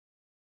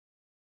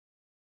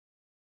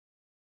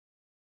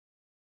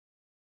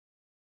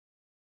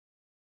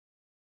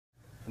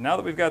Now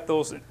that we've got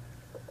those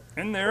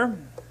in there,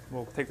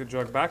 we'll take the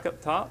jug back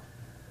up top.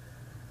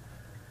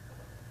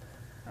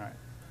 All right.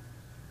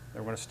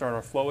 Then we're going to start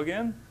our flow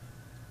again.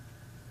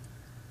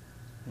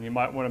 And you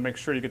might want to make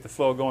sure you get the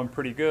flow going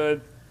pretty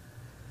good.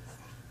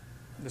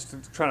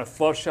 Just trying to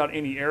flush out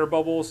any air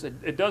bubbles.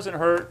 It doesn't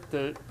hurt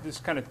to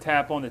just kind of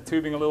tap on the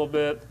tubing a little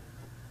bit.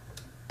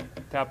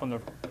 Tap on the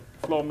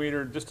flow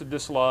meter just to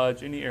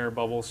dislodge any air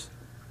bubbles.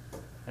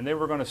 And then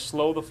we're going to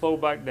slow the flow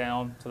back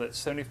down to that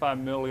 75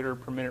 milliliter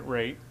per minute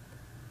rate,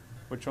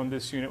 which on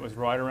this unit was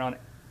right around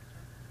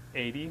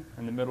 80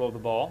 in the middle of the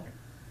ball.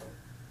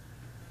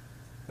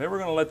 Then we're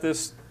going to let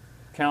this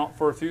count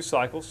for a few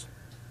cycles.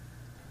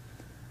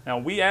 Now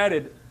we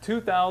added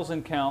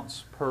 2,000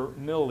 counts per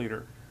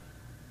milliliter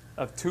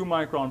of 2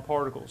 micron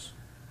particles.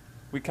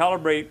 We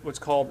calibrate what's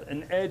called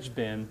an edge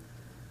bin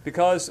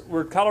because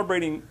we're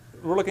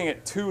looking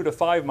at 2 to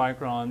 5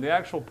 micron. The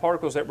actual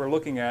particles that we're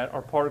looking at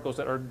are particles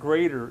that are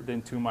greater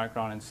than 2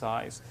 micron in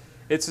size.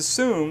 It's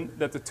assumed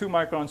that the 2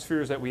 micron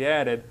spheres that we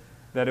added,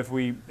 that if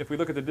we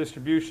look at the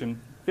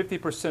distribution,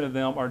 50% of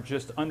them are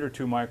just under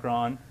 2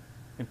 micron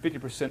and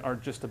 50% are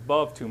just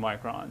above 2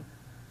 micron.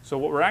 So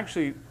what we're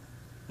actually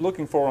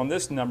looking for on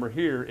this number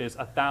here is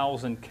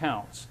 1,000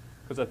 counts,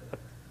 because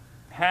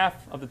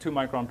half of the 2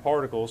 micron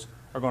particles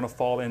are going to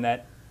fall in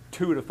that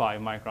 2 to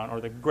 5 micron,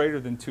 or the greater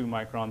than 2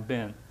 micron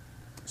bin.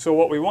 So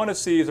what we want to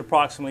see is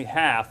approximately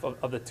half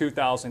of the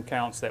 2,000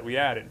 counts that we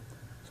added.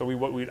 So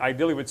what we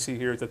ideally would see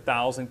here is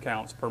 1,000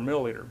 counts per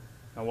milliliter.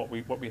 Now what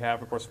we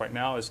have, of course, right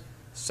now is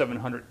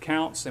 700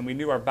 counts, and we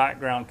knew our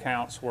background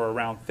counts were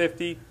around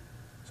 50,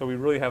 so we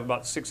really have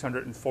about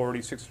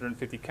 640,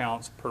 650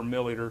 counts per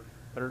milliliter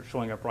that are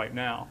showing up right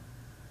now.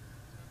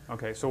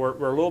 Okay, so we're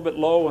a little bit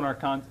low on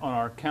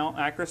our count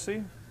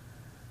accuracy.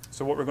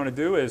 So what we're going to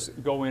do is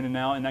go in and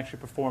now and actually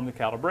perform the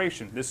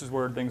calibration. This is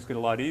where things get a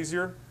lot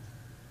easier.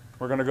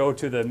 We're going to go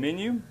to the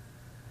menu.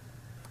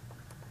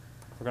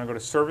 We're going to go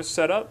to Service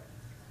Setup.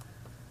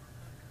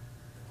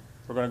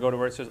 We're going to go to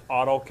where it says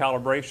Auto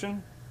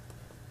Calibration,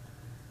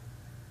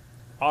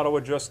 Auto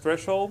Adjust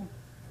Threshold,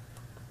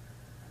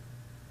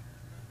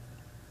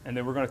 and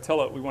then we're going to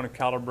tell it we want to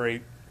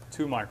calibrate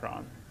 2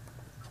 micron.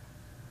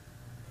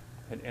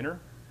 Hit Enter.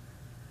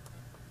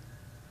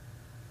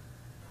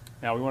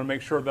 Now we want to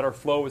make sure that our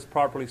flow is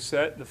properly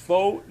set. The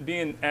flow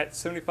being at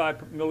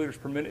 75 milliliters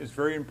per minute is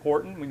very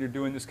important when you're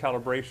doing this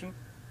calibration.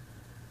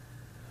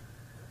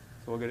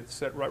 So we'll get it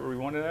set right where we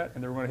want it at,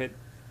 and then we're going to hit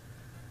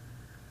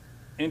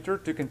Enter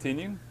to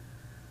continue.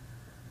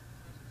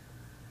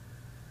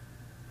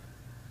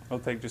 It'll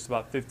take just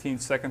about 15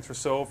 seconds or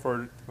so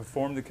for it to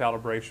perform the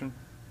calibration.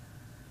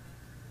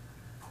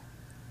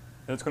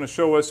 And it's going to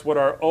show us what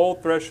our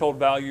old threshold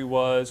value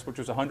was, which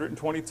was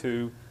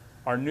 122.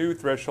 Our new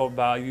threshold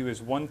value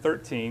is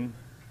 113.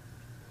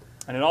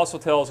 And it also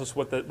tells us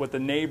what the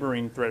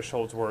neighboring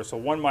thresholds were. So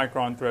 1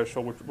 micron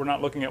threshold, which we're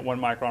not looking at 1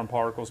 micron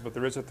particles, but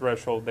there is a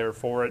threshold there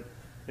for it.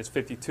 It's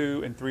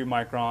 52, and 3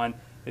 micron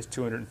is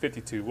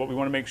 252. What we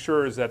want to make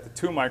sure is that the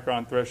 2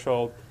 micron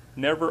threshold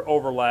never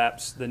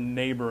overlaps the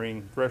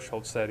neighboring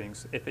threshold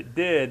settings. If it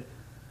did,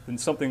 then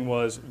something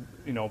is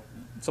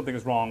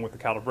wrong with the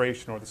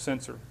calibration or the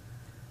sensor.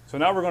 So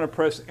now we're going to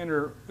press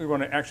Enter. We're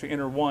going to actually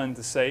enter 1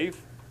 to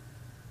save.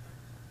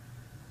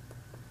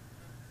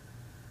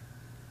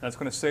 That's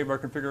going to save our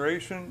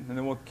configuration, and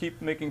then we'll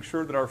keep making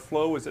sure that our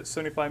flow is at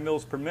 75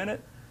 mils per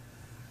minute.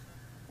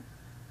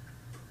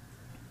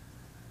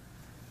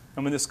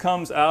 And when this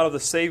comes out of the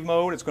save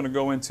mode, it's going to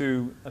go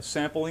into a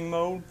sampling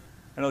mode,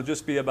 and it'll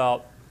just be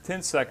about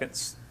 10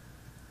 seconds,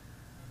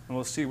 and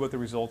we'll see what the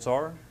results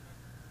are.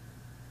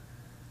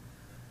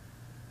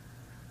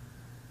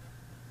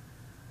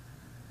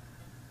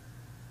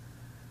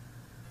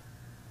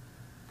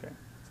 Okay,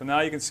 so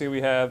now you can see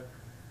we have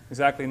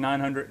exactly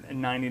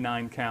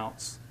 999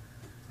 counts.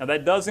 Now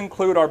that does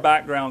include our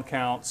background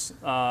counts,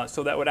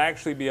 so that would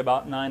actually be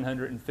about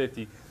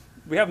 950.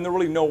 We have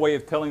really no way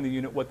of telling the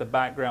unit what the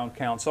background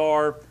counts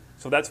are,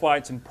 so that's why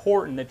it's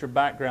important that your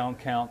background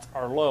counts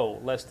are low,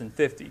 less than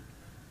 50,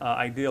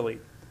 ideally.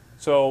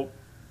 So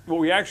what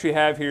we actually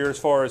have here as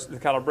far as the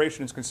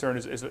calibration is concerned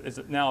is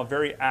now a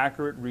very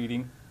accurate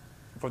reading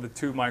for the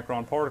 2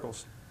 micron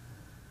particles.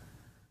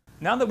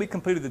 Now that we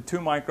completed the 2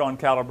 micron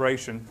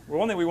calibration,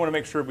 one thing we want to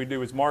make sure we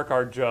do is mark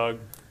our jug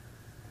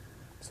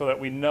so that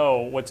we know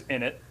what's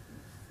in it.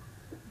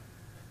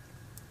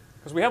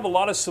 Because we have a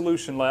lot of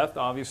solution left,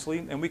 obviously,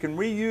 and we can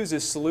reuse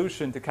this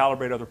solution to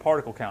calibrate other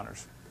particle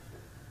counters.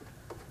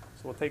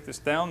 So we'll take this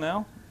down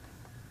now.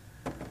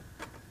 And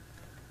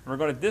we're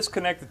going to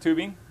disconnect the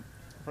tubing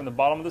from the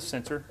bottom of the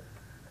sensor.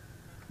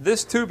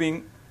 This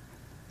tubing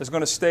is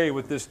going to stay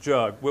with this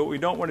jug. What we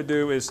don't want to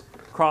do is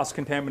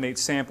cross-contaminate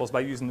samples by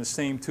using the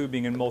same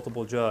tubing in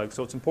multiple jugs.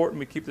 So it's important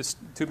we keep this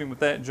tubing with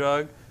that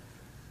jug.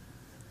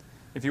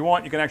 If you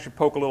want, you can actually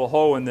poke a little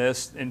hole in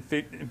this and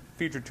feed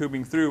your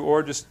tubing through,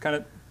 or just kind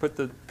of put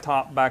the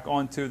top back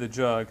onto the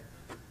jug.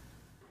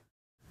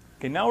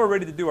 Okay, now we're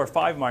ready to do our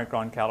 5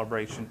 micron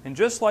calibration. And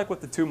just like with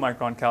the 2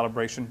 micron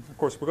calibration, of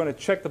course, we're going to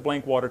check the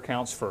blank water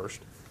counts first.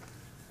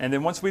 And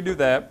then once we do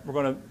that, we're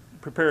going to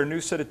prepare a new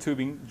set of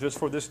tubing just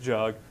for this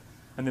jug,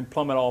 and then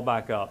plumb it all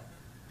back up.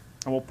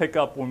 And we'll pick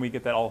up when we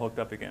get that all hooked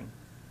up again.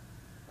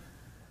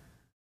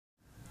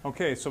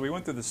 Okay, so we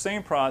went through the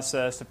same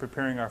process of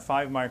preparing our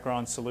 5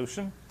 micron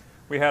solution.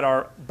 We had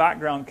our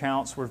background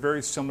counts were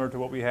very similar to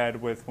what we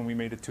had with when we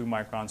made a 2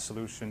 micron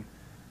solution.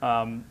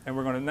 And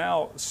we're going to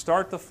now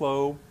start the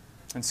flow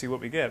and see what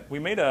we get. We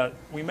made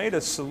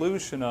a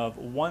solution of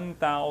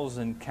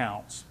 1,000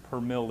 counts per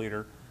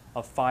milliliter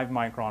of 5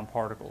 micron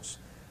particles.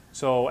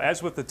 So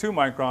as with the 2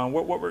 micron,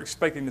 what we're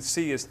expecting to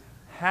see is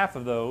half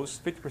of those,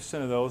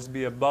 50% of those,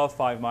 be above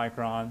 5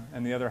 micron,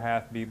 and the other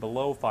half be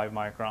below 5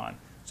 micron.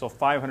 So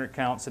 500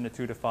 counts in the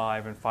 2 to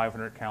 5 and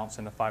 500 counts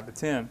in the 5 to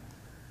 10.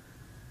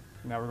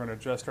 Now we're going to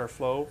adjust our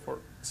flow for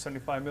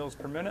 75 mils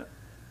per minute.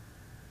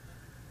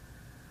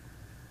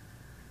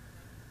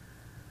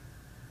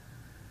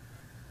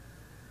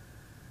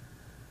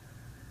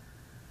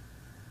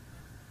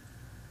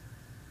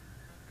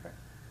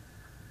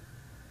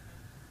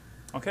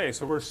 Okay,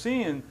 so we're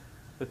seeing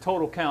the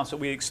total counts that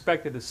we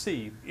expected to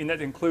see, and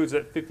that includes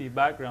that 50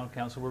 background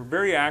count. So we're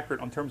very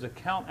accurate in terms of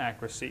count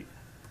accuracy.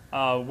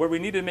 Where we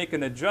need to make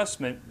an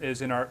adjustment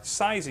is in our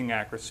sizing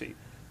accuracy,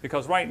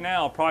 because right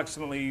now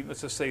approximately,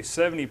 let's just say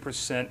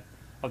 70%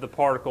 of the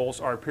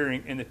particles are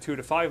appearing in the 2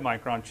 to 5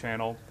 micron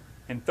channel,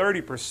 and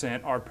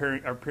 30% are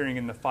appearing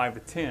in the 5 to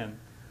 10.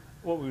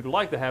 What we would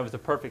like to have is a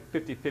perfect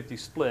 50-50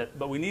 split,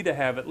 but we need to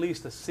have at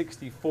least a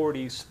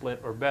 60-40 split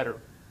or better.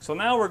 So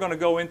now we're going to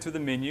go into the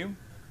menu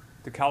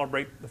to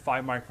calibrate the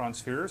 5 micron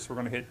spheres. We're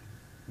going to hit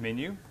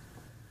Menu. And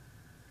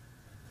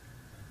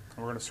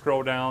we're going to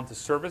scroll down to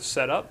Service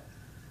Setup,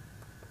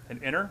 hit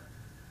Enter.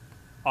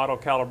 Auto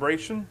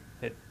Calibration,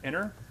 hit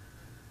Enter.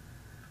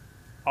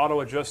 Auto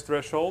Adjust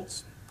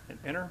Thresholds, hit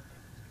Enter.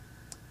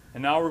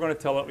 And now we're going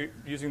to tell it,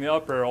 using the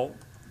up arrow,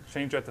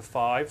 change that to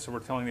 5. So we're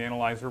telling the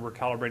analyzer we're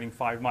calibrating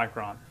 5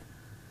 micron.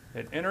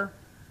 Hit Enter.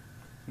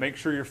 Make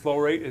sure your flow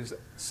rate is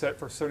set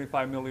for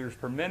 75 milliliters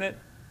per minute.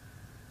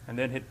 And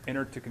then hit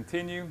Enter to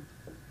continue.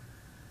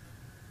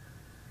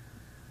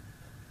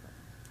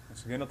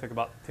 Once again, it'll take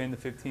about 10 to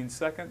 15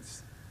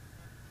 seconds.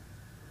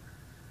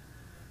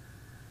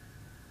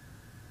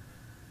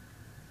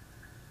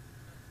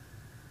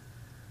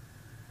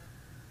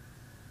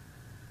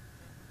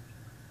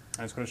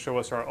 And it's going to show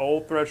us our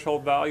old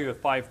threshold value of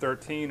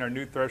 513, our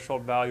new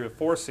threshold value of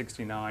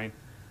 469,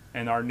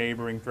 and our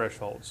neighboring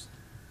thresholds.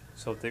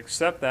 So to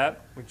accept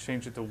that, we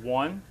change it to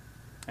 1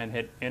 and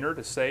hit Enter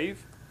to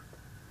save.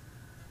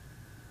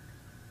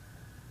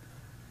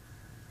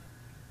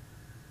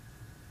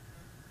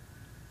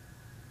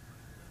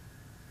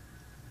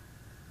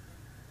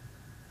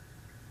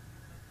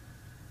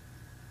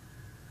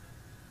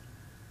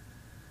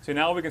 So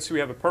now we can see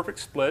we have a perfect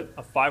split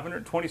of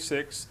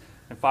 526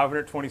 and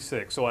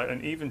 526. So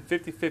an even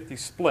 50-50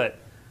 split.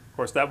 Of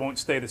course, that won't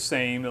stay the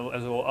same.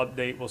 As it will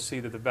update, we'll see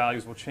that the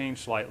values will change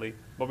slightly.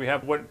 But we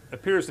have what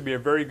appears to be a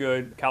very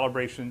good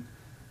calibration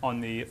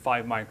on the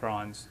 5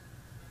 microns.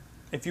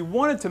 If you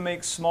wanted to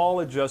make small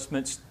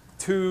adjustments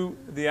to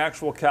the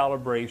actual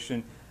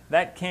calibration,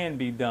 that can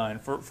be done.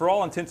 For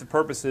all intents and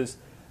purposes,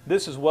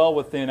 this is well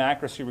within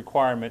accuracy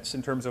requirements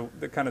in terms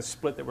of the kind of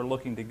split that we're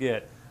looking to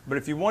get. But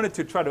if you wanted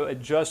to try to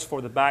adjust for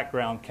the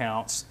background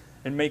counts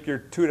and make your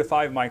 2 to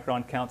 5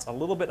 micron counts a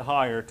little bit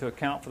higher to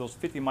account for those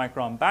 50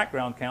 micron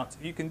background counts,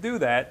 you can do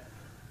that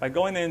by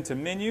going into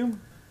Menu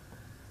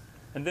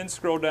and then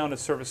scroll down to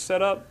Service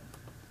Setup,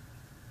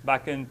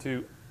 back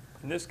into,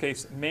 in this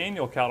case,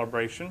 Manual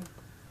Calibration,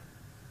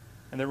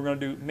 and then we're going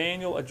to do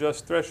Manual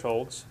Adjust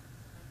Thresholds.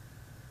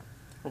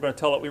 We're going to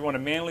tell it we want to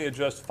manually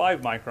adjust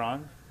 5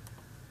 micron.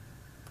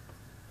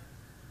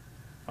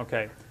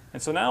 Okay.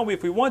 And so now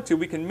if we want to,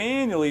 we can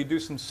manually do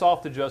some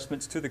soft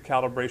adjustments to the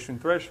calibration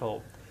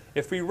threshold.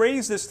 If we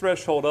raise this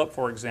threshold up,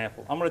 for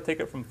example, I'm going to take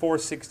it from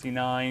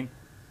 469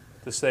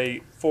 to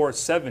say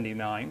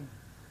 479.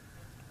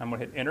 I'm going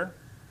to hit Enter.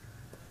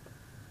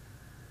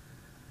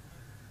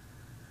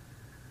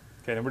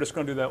 Okay, then we're just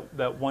going to do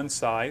that one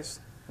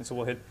size. And so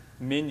we'll hit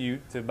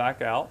Menu to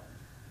back out.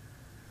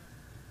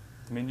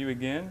 Menu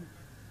again,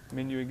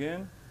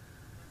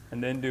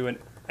 and then do an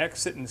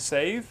exit and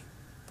save.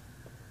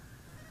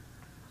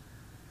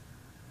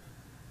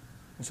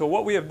 So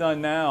what we have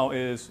done now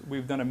is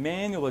we've done a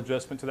manual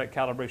adjustment to that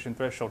calibration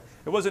threshold.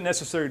 It wasn't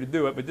necessary to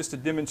do it, but just to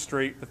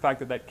demonstrate the fact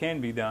that that can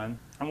be done.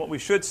 And what we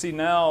should see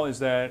now is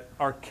that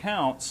our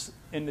counts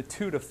in the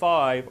 2 to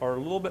 5 are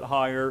a little bit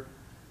higher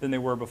than they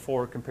were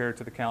before compared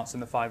to the counts in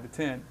the 5 to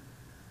 10.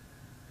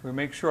 We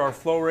make sure our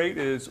flow rate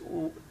is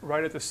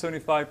right at the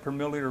 75 per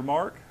milliliter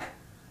mark.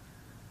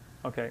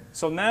 Okay,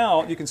 so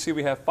now you can see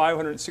we have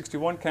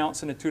 561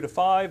 counts in the 2 to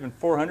 5 and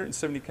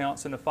 470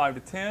 counts in the 5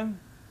 to 10.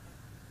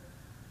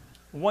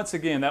 Once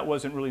again, that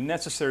wasn't really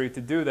necessary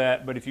to do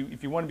that, but if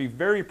you want to be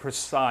very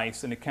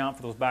precise and account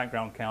for those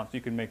background counts,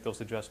 you can make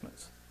those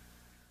adjustments.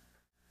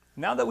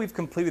 Now that we've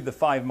completed the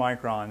 5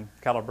 micron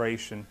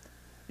calibration,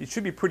 it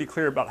should be pretty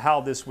clear about how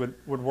this would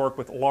work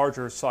with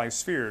larger size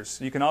spheres.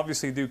 You can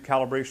obviously do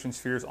calibration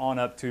spheres on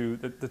up to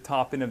the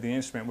top end of the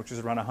instrument, which is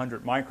around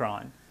 100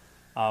 micron.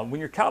 When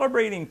you're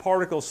calibrating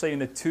particles, say in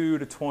the 2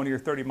 to 20 or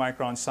 30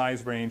 micron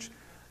size range,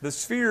 the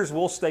spheres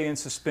will stay in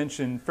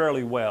suspension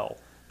fairly well.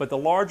 But the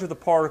larger the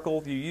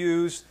particle you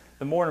use,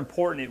 the more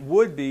important it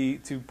would be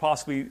to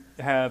possibly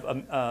have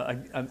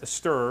a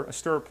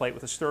stir plate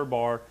with a stir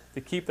bar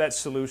to keep that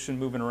solution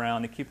moving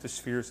around, to keep the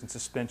spheres in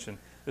suspension.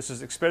 This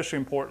is especially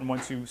important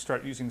once you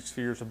start using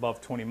spheres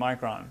above 20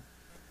 micron.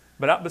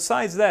 But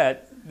besides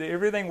that,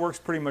 everything works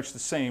pretty much the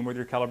same, whether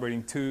you're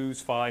calibrating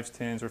 2s, 5s,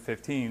 10s, or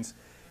 15s.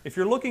 If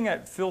you're looking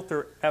at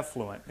filter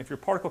effluent, if your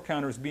particle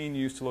counter is being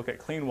used to look at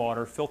clean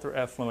water, filter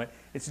effluent,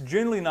 it's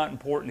generally not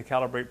important to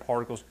calibrate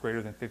particles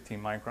greater than 15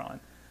 micron.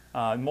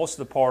 Most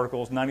of the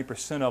particles,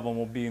 90% of them,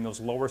 will be in those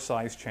lower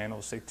size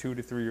channels, say 2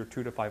 to 3 or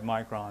 2 to 5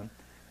 micron, and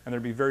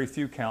there'll be very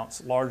few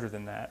counts larger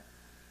than that.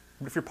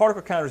 But if your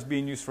particle counter is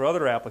being used for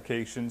other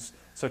applications,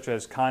 such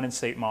as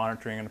condensate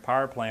monitoring in a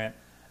power plant,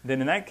 then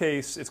in that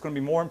case, it's going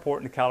to be more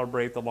important to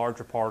calibrate the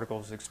larger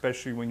particles,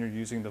 especially when you're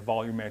using the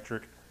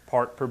volumetric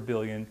part per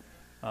billion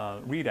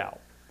readout.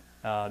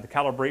 The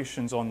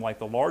calibrations on like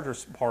the larger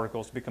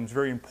particles becomes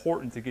very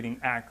important to getting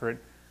accurate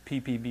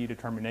ppb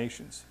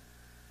determinations.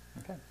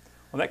 Okay.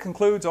 Well, that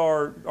concludes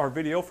our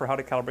video for how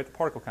to calibrate the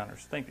particle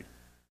counters. Thank you.